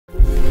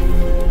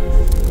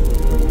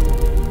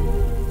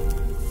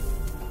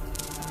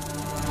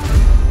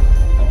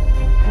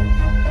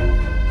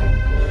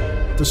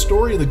the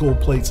story of the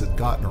gold plates had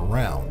gotten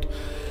around,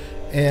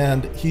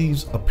 and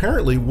he's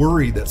apparently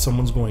worried that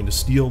someone's going to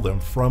steal them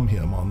from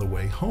him on the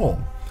way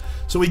home.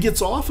 So he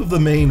gets off of the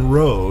main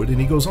road and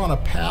he goes on a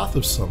path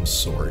of some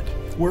sort,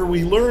 where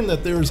we learn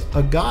that there's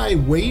a guy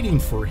waiting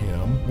for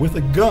him with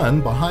a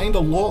gun behind a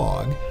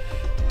log.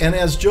 And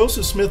as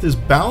Joseph Smith is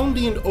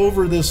bounding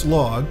over this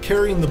log,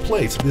 carrying the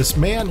plates, this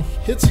man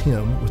hits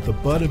him with the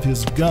butt of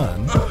his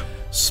gun.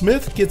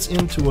 Smith gets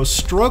into a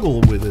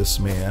struggle with this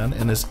man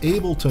and is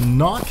able to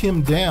knock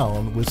him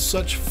down with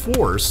such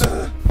force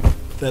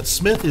that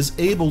Smith is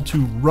able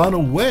to run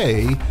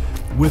away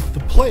with the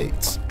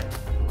plates.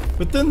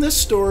 But then this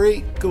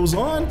story goes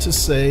on to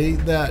say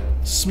that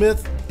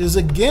Smith is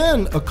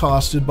again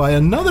accosted by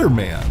another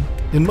man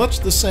in much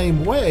the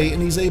same way,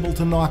 and he's able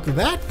to knock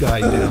that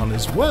guy down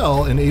as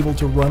well and able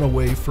to run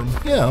away from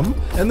him.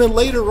 And then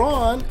later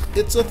on,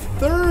 it's a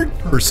third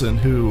person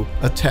who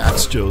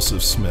attacks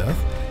Joseph Smith.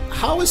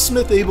 How is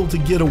Smith able to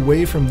get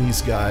away from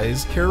these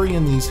guys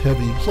carrying these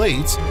heavy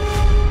plates?